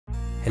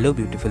Hello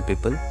beautiful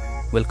people,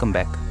 welcome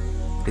back.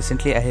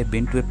 Recently I have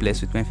been to a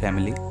place with my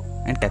family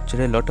and captured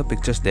a lot of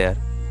pictures there.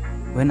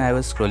 When I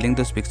was scrolling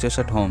those pictures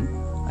at home,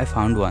 I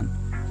found one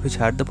which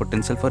had the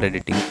potential for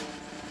editing,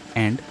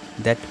 and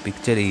that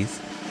picture is...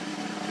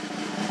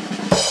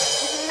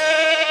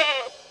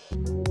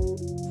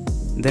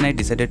 Then I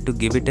decided to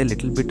give it a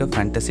little bit of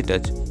fantasy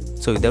touch,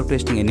 so without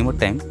wasting any more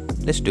time,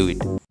 let's do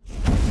it.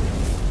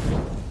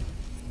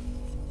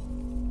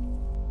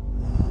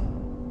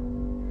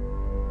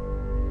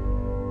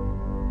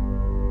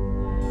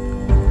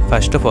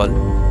 First of all,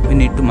 we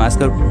need to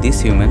mask out this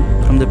human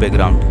from the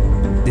background.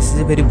 This is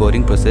a very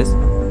boring process,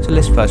 so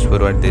let's fast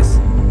forward this.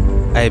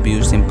 I have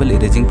used simple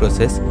erasing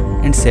process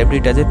and saved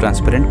it as a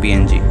transparent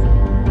PNG.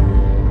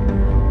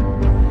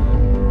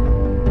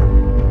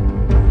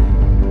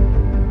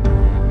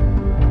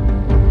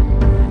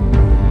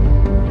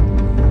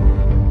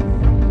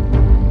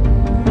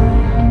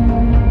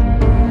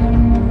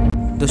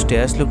 The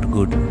stairs looked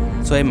good,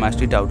 so I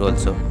masked it out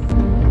also.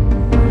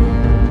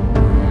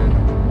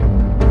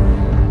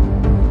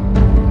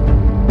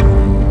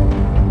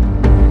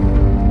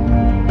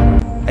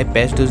 I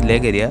patched those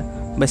leg area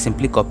by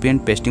simply copy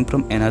and pasting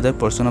from another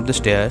portion of the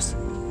stairs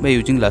by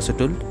using lasso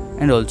tool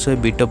and also a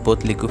bit of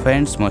both liquify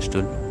and smudge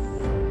tool.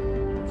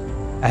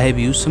 I have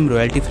used some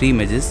royalty free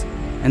images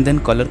and then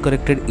color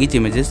corrected each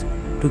images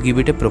to give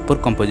it a proper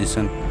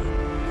composition.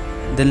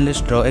 Then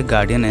let's draw a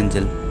guardian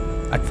angel.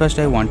 At first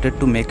I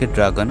wanted to make a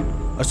dragon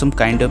or some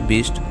kind of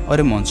beast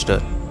or a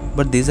monster,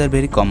 but these are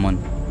very common,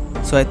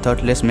 so I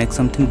thought let's make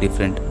something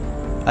different.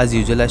 As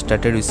usual I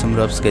started with some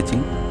rough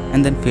sketching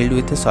and then filled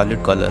with a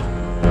solid color.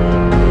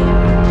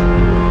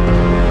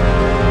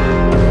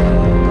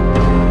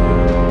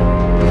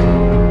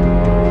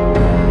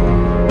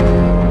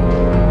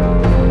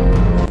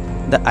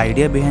 The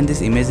idea behind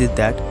this image is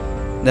that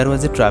there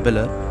was a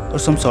traveler or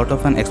some sort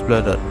of an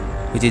explorer,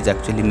 which is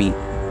actually me.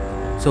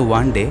 So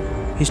one day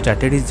he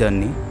started his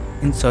journey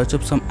in search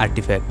of some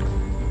artifact,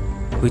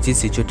 which is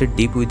situated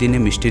deep within a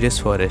mysterious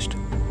forest.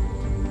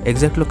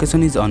 Exact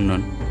location is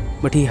unknown,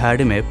 but he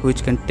had a map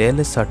which can tell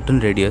a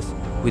certain radius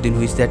within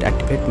which that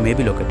artifact may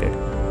be located.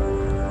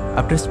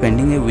 After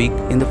spending a week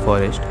in the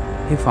forest,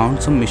 he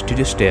found some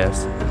mysterious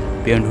stairs,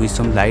 beyond which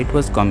some light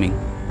was coming.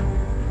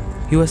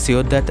 He was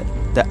sure that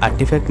the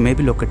artifact may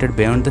be located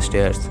beyond the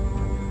stairs.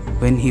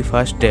 When he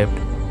first stepped,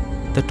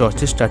 the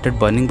torches started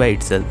burning by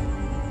itself,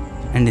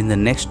 and in the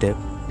next step,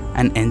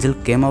 an angel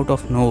came out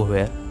of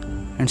nowhere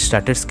and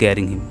started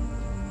scaring him.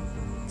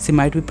 She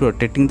might be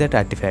protecting that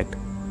artifact.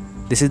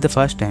 This is the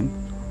first time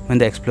when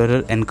the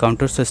explorer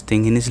encounters such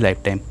thing in his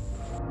lifetime.